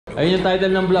Ayun yung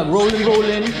title ng vlog.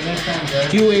 Rollin,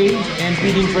 QA, and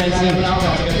Feeding Frenzy.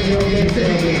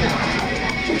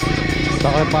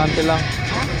 Sakripante lang.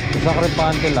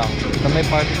 Sakripante lang. Sa may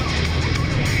part.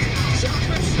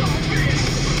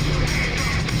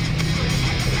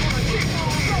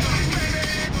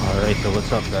 Alright, so what's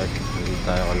up guys? Hindi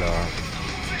tayo kala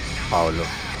Paolo.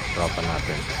 Tropa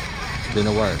natin. It's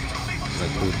been a while.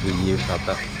 Like 2-3 years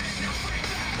ata.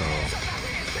 So,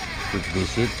 quick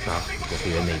visit.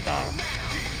 Kasi yun na tayo.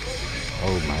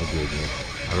 Oh my goodness.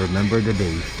 I remember the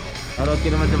days. Shoutout ka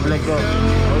naman sa vlog ko.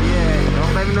 Oh yeah.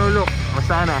 Long time no look.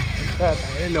 Basta na.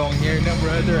 Long hair na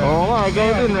brother. Oo nga,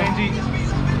 gaya dun eh.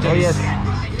 Oh yes.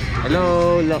 Hello.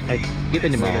 Look. Ay, kita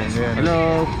niyo ba?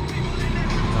 Hello.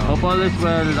 Hope all is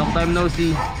well. Long time no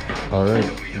see. Alright.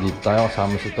 Dito tayo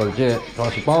kasama si Tolche.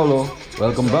 Saka si Paolo.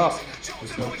 Welcome back.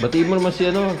 Batiin mo naman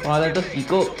si ano. Pangalan ito,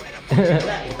 Kiko.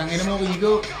 Tangina mo,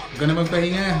 Kiko. Huwag ka na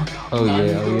magpahinga. Oh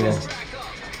yeah, oh yeah.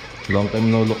 Long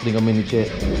time no look din kami ni Che.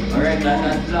 Alright,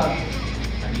 last vlog.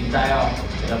 Nandito tayo.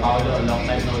 Sa Paolo, long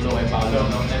time no look kay Paolo.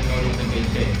 Long time no look kay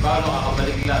Che. Paolo,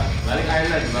 kakabalik lang. Balik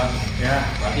Ireland, di ba? Yeah.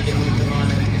 Pati din mo sa mga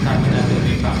nagkasama natin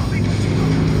way back.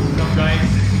 What's up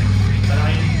guys?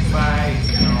 Salaking bye.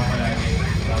 Ano ako palagi.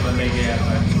 Babalik kaya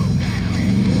pa.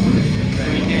 Sa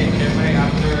weekend, syempre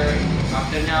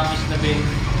after niya miss na bin,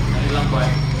 ano lang ba?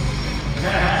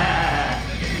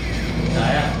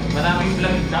 Kaya, maraming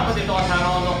vlog. Dapat ito kasama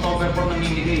ko ng October 4 na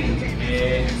minigay.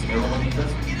 Ewan ko dito.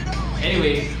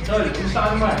 Anyway, Tol, kumusta ka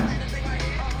naman?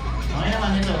 Okay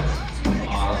naman ito.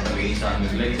 Makakasabay sa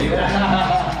amin vlog sa'yo.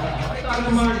 Okay ka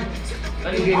naman.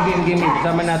 Game.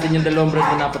 Kasama natin yung dalawang bros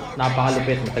na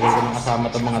napakalupit. Matagal ko nang kasama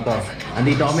itong mga to.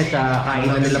 Andito kami sa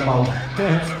kainan nila Pao.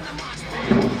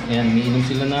 Ayan, miinom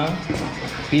sila na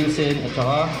Pilsen at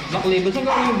saka Black Label. Saan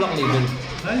gawin yung Black Label?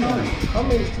 Ayun.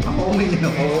 Ako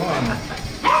umiinom. Oo nga.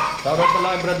 Shoutout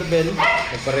pala kay Brother Bell.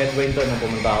 Nagpa-red wine to nung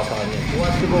pumunta ako sa kanya. Who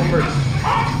wants to go first?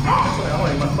 Ako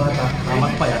ay mas bata.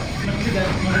 Mas payat.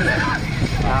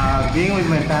 Being with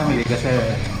my family kasi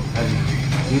as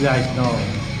you guys know,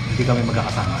 hindi kami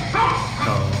magkakasama.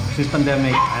 So, since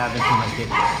pandemic, I haven't seen my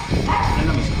kids. Ano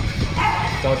na miss ko?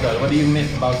 Total, what do you miss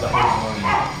about the whole morning?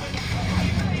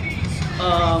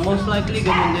 Most likely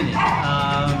ganun din eh.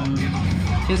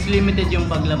 Since limited yung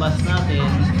paglabas natin,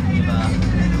 di ba?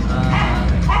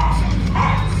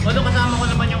 Although kasama ko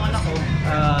naman yung anak ko,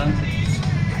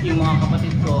 yung mga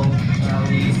kapatid ko,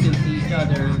 we still see each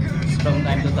other from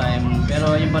time to time.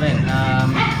 Pero yun pa rin,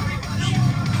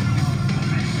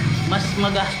 mas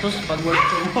magastos pag work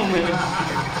from home.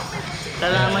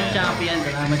 Salamat champion,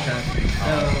 salamat siya.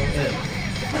 So,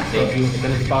 Thank you. Ito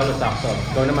na si Paolo Saxon.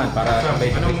 Ikaw naman, para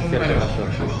sabay sa sirkulasyon.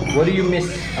 What do you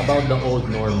miss about the old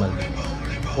normal?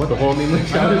 Tokomi mo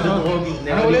siya.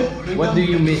 What do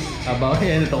you miss about...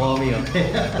 Yan, Tokomi oh.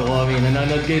 Tokomi.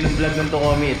 Nanonood kayo ng vlog ng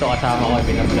Tokomi. Ito kasama ko,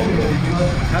 pinag-vlog ko.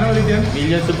 Ano ulit yan?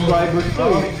 Million subscribers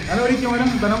to. Ano ulit yung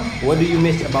tanong? What do you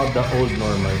miss about the old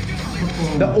normal?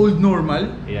 The old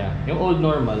normal? Yeah. Yung old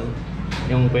normal,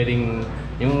 yung pwedeng...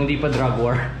 Yung hindi pa drug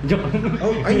war. Joke.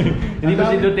 Oh, ay. Hindi pa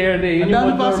si Duterte. Yun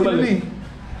yung old normal.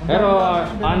 Pero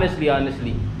honestly,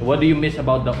 what do you miss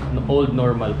about the old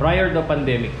normal prior to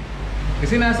pandemic?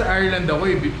 Kasi nasa Ireland ako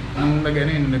eh, nung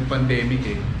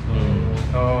nag-pandemic eh.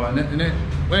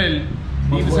 Well,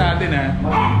 dito sa atin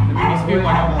nag-miss ko yung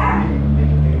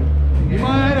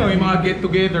mga get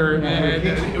together,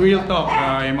 real talk,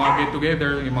 yung mga get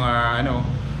together, yung mga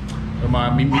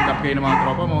meet up kayo ng mga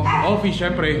tropa mo. Office,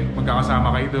 syempre,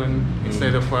 magkakasama kayo dun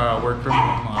instead of work from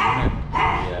home, mga ganun.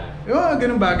 Yeah.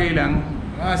 Ganun bagay lang.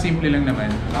 Simple lang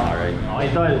naman. Alright. Okay,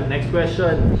 Tol. Next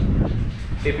question.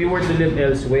 If you were to live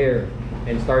elsewhere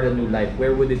and start a new life,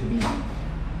 where would it be?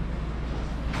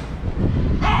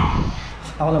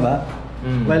 Ako na ba?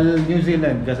 Well, New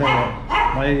Zealand kasi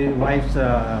my wife's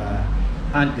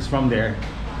aunt is from there.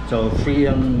 So free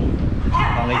ang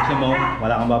pangitsi mo,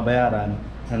 wala kang babayaran.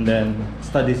 And then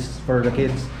studies for the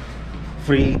kids,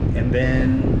 free, and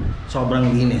then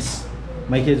sobrang linis.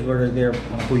 My kids were there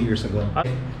 2 years ago.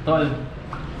 Tol,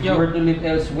 if you were to live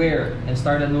elsewhere and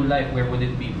start a new life, where would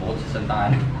it be? Bukod sa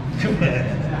Santa Ana?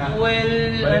 well,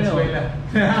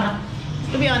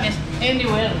 to be honest,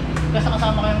 anywhere. Kasi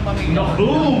kasama kayong pamilya. No,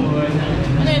 boom!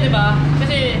 Ano yun, di ba?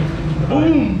 Kasi,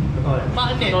 boom!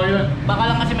 Bakit eh?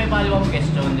 Baka lang kasi may follow-up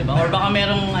question, di ba? Or baka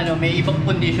merong may ibang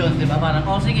conditions, di ba? Parang,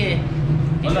 sige,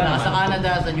 sa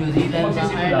Canada, sa New Zealand, sa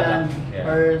Ireland,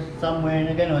 or somewhere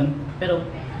na ganun. Pero,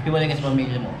 hiwalay ka sa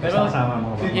pamilya mo. Pero,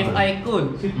 if I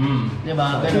could, di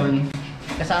ba, ganun,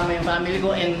 kasama yung family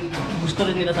ko and gusto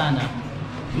rin nila sana,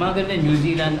 Mga ganda, New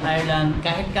Zealand, Ireland,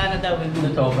 kahit Canada will do.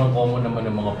 Sobrang common naman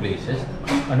ng mga places.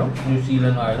 Ano? New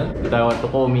Zealand, Ireland? Ito I want to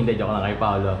comment, joke lang kay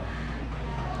Paolo.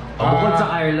 Bukod sa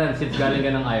Ireland, since galing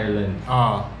ka ng Ireland.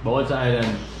 Bukod sa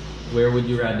Ireland, where would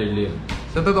you rather live?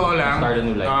 Sa totoo lang, Start a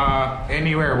new life.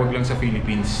 Anywhere, wag lang sa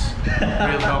Philippines.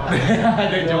 Real talk.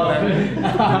 Joke lang.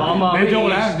 Joke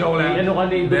lang, joke lang. Ano ka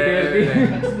ni Duterte?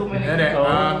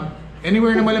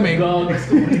 Anywhere na malamig.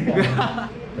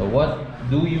 So what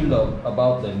do you love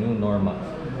about the new normal?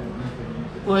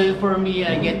 Well, for me,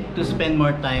 I get to spend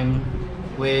more time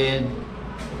with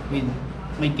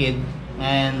my kid,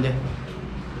 and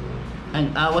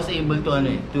I was able to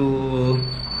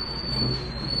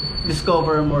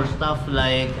discover more stuff.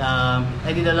 Like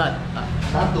I did a lot.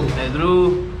 Tattoo. I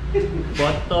drew,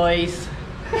 bought toys,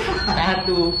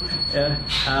 tattoo,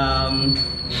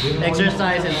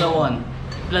 exercise, and so on.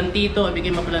 Plantito, I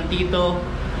became a plantito.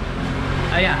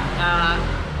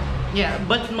 Yeah,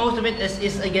 but most of it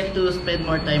is I get to spend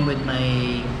more time with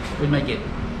my kid.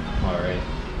 Alright.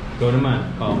 Go naman.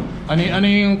 Ano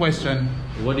yung question?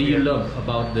 What do you love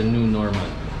about the new normal?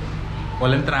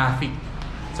 Walang traffic.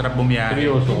 Sarap bumiyahe.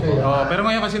 Seryoso? Pero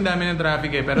ngayon kasi ang dami ng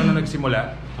traffic eh. Pero nung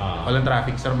nagsimula, walang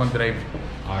traffic. Sarap mag-drive.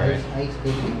 Alright.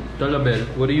 Tolabel,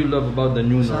 what do you love about the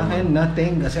new Sa normal? akin,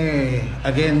 nothing. Kasi,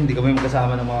 again, di kami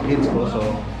magkasama ng mga kids ko. So,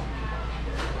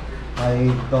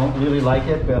 I don't really like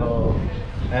it. Pero,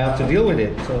 I have to deal with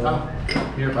it. So,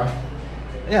 Here pa?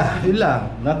 yeah, yun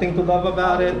lang. Nothing to love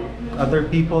about it. Other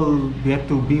people get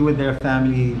to be with their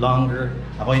family longer.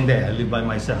 Ako hindi. I live by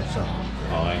myself. So,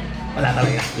 Okay. wala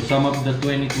talaga. To sum up the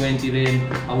 2020 rin,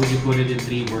 how would you put it in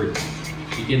 3 words?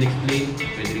 You can explain,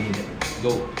 pwede rin hindi.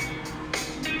 Go.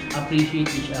 Appreciate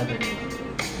each other.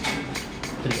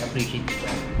 3, appreciate each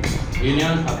other. Yun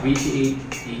yan, appreciate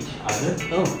each other.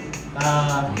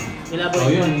 Elaborate. Oh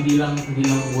yun, hindi lang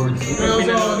words. Pero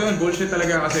also, bullshit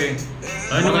talaga kasi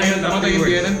namatay yung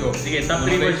biyanan ko. Sige, top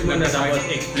 3 words muna tapos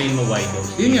explain mo why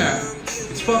those. Yun nga,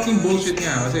 it's fucking bullshit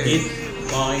nga kasi. It's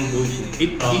fucking bullshit.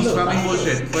 It's fucking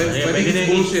bullshit. Pwede it's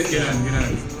bullshit, yun.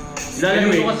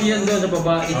 Ilalagay ko kasi yan doon sa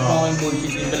baba, it's fucking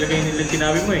bullshit. Yung talaga yung nila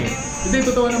sinabi mo eh. Hindi,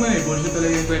 totoo naman eh. Bullshit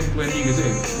talaga yung 2020 kasi.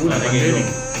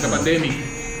 Nagka-pandemic.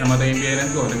 Namatay yung biyanan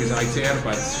ko. Nag-sakit si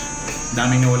AirPods.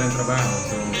 Daming nawalan trabaho.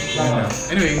 So, yun lang.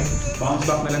 Anyway, bounce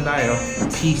back na lang tayo.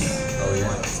 Peace. Oh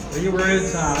yeah. Yung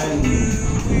words sa akin,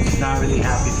 not really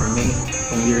happy for me.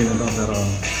 Kung year na to, pero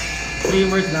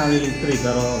 3 words, not really 3.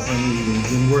 Pero for me,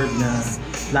 yung word na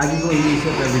lagi ko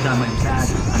iniisip every time I'm sad,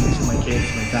 I miss my kids,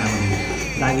 my family.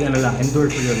 Lagi lang,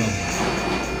 endure for your love.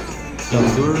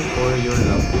 Endure for your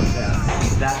loved ones. Yeah,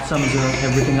 that sums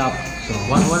everything up. So,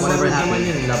 Whatever naman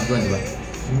yun, loved one, diba?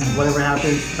 Whatever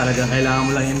happens, talagang kailangan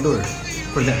mo lang endure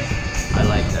for them. I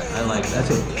like that.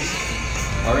 That's it.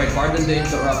 Alright, pardon the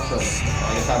interruption.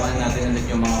 Kasama natin ulit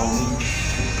yung mga homies.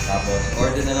 Tapos,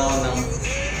 order na lang ako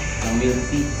ng milk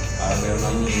tea. Para meron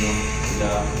lang ininom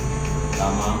sila.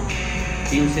 Tama.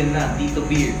 Pilsen na, Tito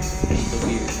Beer.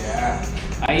 Yeah.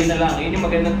 Ayun na lang, yun yung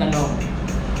magandang tanong.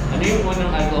 Ano yung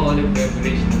unang alcoholic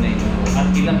beverage mo na inom mo?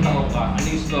 At ilang taon ka? Ano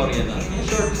yung story na? Yung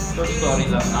short story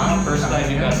lang. First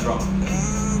time you got drunk.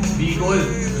 Bicol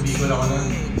ako nun.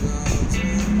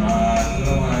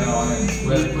 Siguro mga ako nun.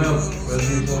 12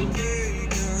 years old.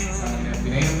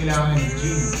 Pinainom nila ako ng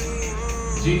gin.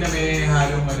 Gin na may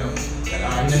halong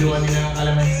inaluan nila ng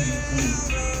calamansi.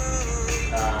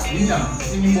 Yun lang.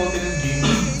 Kasi yung bote ng gin,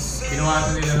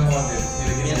 pinuwasan nila ng water.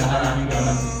 Nilagyan nila ng maraming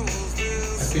calamansi.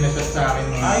 At pinashot sa akin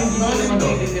mga... Hindi mo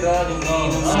naman titira yung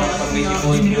inom sa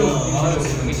pag-isipon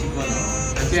mo.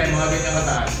 Kasi yan, mga ganyan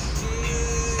kataas.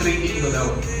 Straight in ko daw.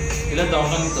 Ilan taon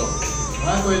ka nito?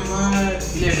 Mga 12, mga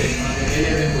 11, mga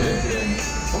 11,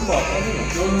 12. Ang bata, ano yun?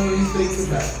 So, yung straight to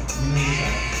that. Yun yung isa.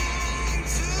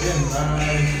 Ayan,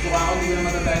 nagsusuka ako, hindi ko na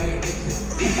matataan yung text eh.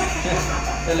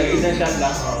 Talaga, isang shot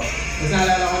lang. Tapos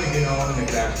naalala ko, nag-ginawa ko,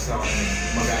 nag-rashes ako,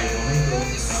 mag-aay ko ngayon.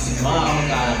 Mga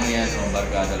kamag-anak mo yan, o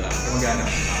barkada lang. Kamag-anak.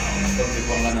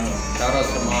 Pagpipong ka na. Shoutout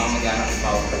sa mga kamag-anak ni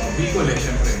Pao. Bicol eh,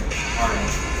 syempre.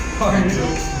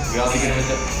 Grabe ka naman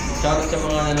sa... Shoutout sa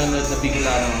mga nanonood na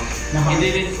Bicolano. Hindi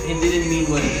rin mean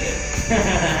what it said.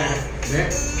 Hindi.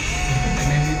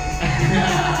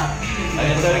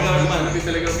 Ayun, talaga naman. Hindi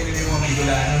talaga pinili mo ang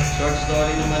Bicolano. Short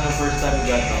story naman ang first time you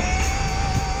got drunk.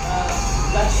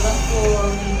 Last for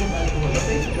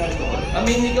alcohol. I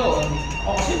mean, ikaw,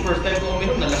 ako kasi first time ko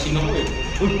uminom, nalasing ako eh.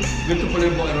 Uy, ganito pala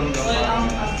yung pakiramdam. Well,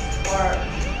 as far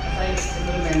as I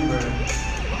remember,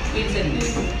 Pilsen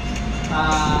din.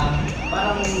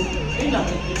 Parang, ayun lang,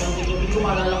 hindi ko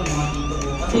maalala ang mga tito ko.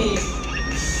 Kasi,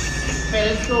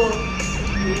 parents ko,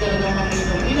 hindi talaga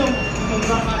makinom.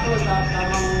 Sobrang ako,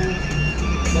 tamang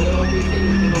 2 Pilsen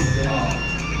yung tulog.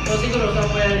 So siguro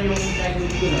software yung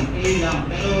childhood ko nun, A lang.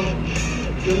 Pero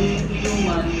yung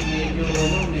human, medyo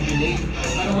late.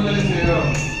 Ano mo na lang sa'yo?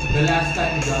 The last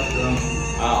time you got drunk?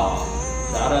 Oo.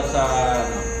 Para sa,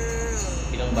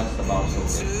 ilang months na ba ako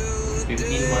sober?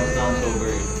 15 months na ako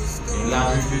sober. Yung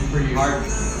last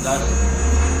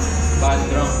bad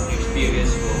drunk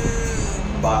experience ko,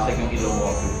 basag yung ilong ko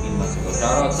 15 months ago.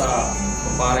 Shoutout sa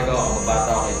kumpare ko,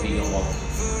 kababata ako, kaibigan ko,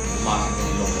 umasag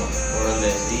yung ilong ko. More or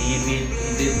less, he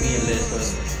did me a lesson.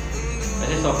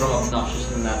 Kasi sobrang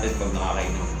obnoxious na natin pag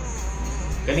nakakainom.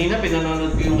 Kanina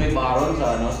pinanonood ko yung kay Baron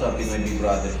sa Pinoy Big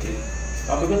Brother shit.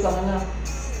 Sabi ko, tanga na.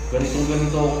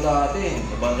 Ganito ako dati.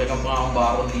 Nabantay ka pa akong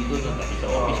Baron dito. Sa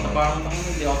office na parang tanga na.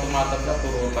 Hindi ako tumatagda.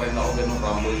 Puro pa rin ako ganun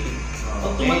rumble shit.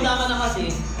 Pag tumanda ka na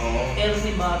kasi,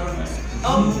 ni Baron na.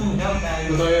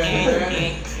 Totoo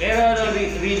yan. Pero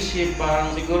real shit,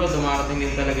 parang siguro dumarating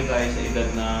din talaga tayo sa edad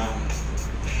na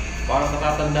parang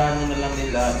matatandaan mo na lang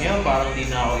nila. Ngayon parang di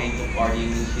na ako into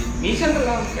partying and shit. Minsan na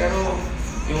lang, pero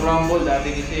yung rumble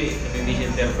dati kasi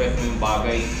nag-disinterpret mo yung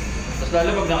bagay. Tapos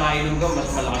lalo pag nakainom ka, mas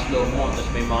malakas loob mo. Tapos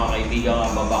may mga kaibigan ka,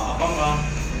 babakapang ka.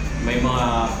 May mga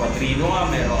padrino ka,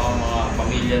 meron kang mga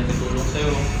pamilya na tutulong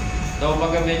sa'yo. So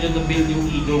pagka medyo na-build yung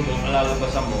ego mo,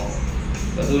 kalalabasan mo,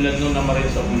 katulad nung namaril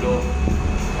sa ulo,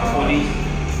 sa police.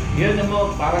 Yun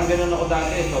naman, parang gano'n ako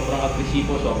dati. Sobrang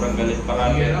agresibo, sobrang galit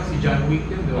parang. Si John Wick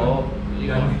yun, di ba? Oo.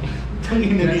 John Wick.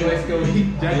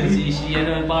 Si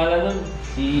ano ang pangalan nun?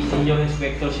 Si Senior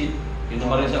Inspector Shit. Yung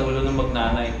namaril sa ulo ng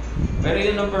magnanay. Pero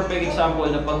yun ang perfect example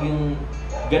na pag yung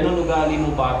gano'n ugali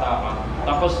mo bata ka,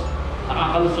 tapos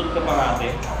nakakalusot ka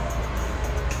parate,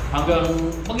 hanggang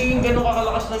magiging gano'n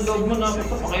kakalakas ng loob mo na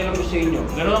pakialam ko sa inyo.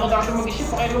 Gano'n ako dati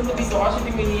mag-isip, pakialam ko dito kasi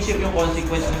di minisip yung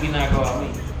consequence ng ginagawa mo.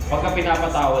 Pagka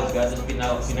pinapatawad ka, tapos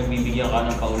pinagbibigyan ka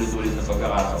ng paulit-ulit na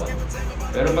pagkakataon.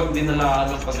 Pero pag dinala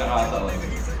ka ng pagkakataon,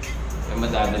 ay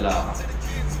madadala ka.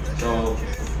 So,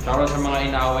 shoutout sa mga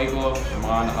inaaway ko, sa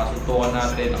mga nakasuntukan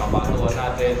natin, nakabatuan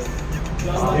natin.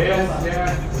 Yes.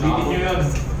 Ulitin nyo yun.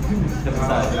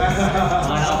 Mga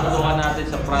nakasuntukan natin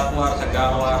sa frat war, sa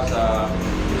gang war, sa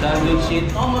sandwich shit.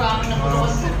 Maraming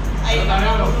nakutukan. Ay,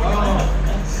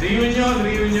 Reunion!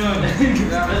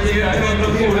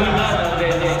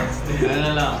 Ano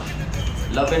na lang,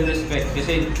 love and respect.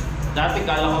 Kasi dati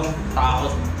kala ko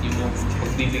takot yung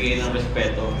pagbibigay ng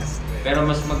respeto. Pero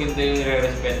mas maganda yung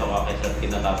re-respeto ka kaysa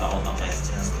kinatatakotan ka.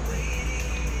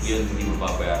 Yun, hindi mo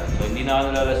papayaran. So hindi na ako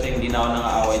nalalasing, hindi na ako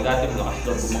nangaaway. Dati malakas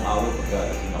daw bumang-away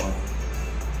pagka-lasing ako.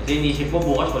 Kasi inisip mo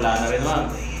bukas wala na rin man.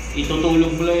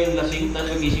 Itutulog mo lang yung lasing,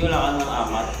 tapos magising wala ka ng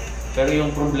amat. Pero yung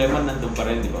problema nandun pa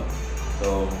rin, di ba?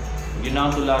 So, yun na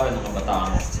ang tularan ng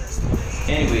kabataan mo.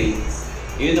 Anyway,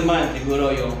 yun naman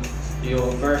siguro yung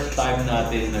first time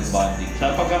natin nag-bonding.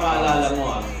 Sa pagkakaalala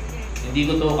mo, hindi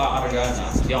ko to kakargaan.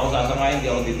 Hindi ako sasangayin, hindi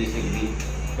ako didisagree.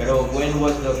 Pero when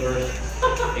was the first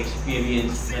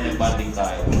experience na nag-bonding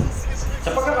tayo? Sa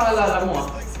pagkakaalala mo,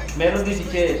 meron din si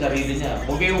Che, sarili niya.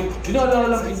 Okay, pinaalala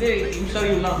lang, hindi, yung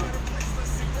sarili lang.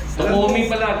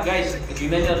 Tokomi pala, guys.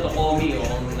 Tingnan niya, Tokomi,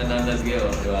 kung nananad kayo,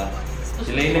 di ba?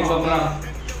 Sila yung nagpa-prank.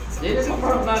 Sila yung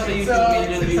nagpa-prank na sa YouTube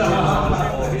million views.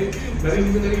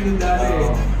 Narinig ko na rin yung dati.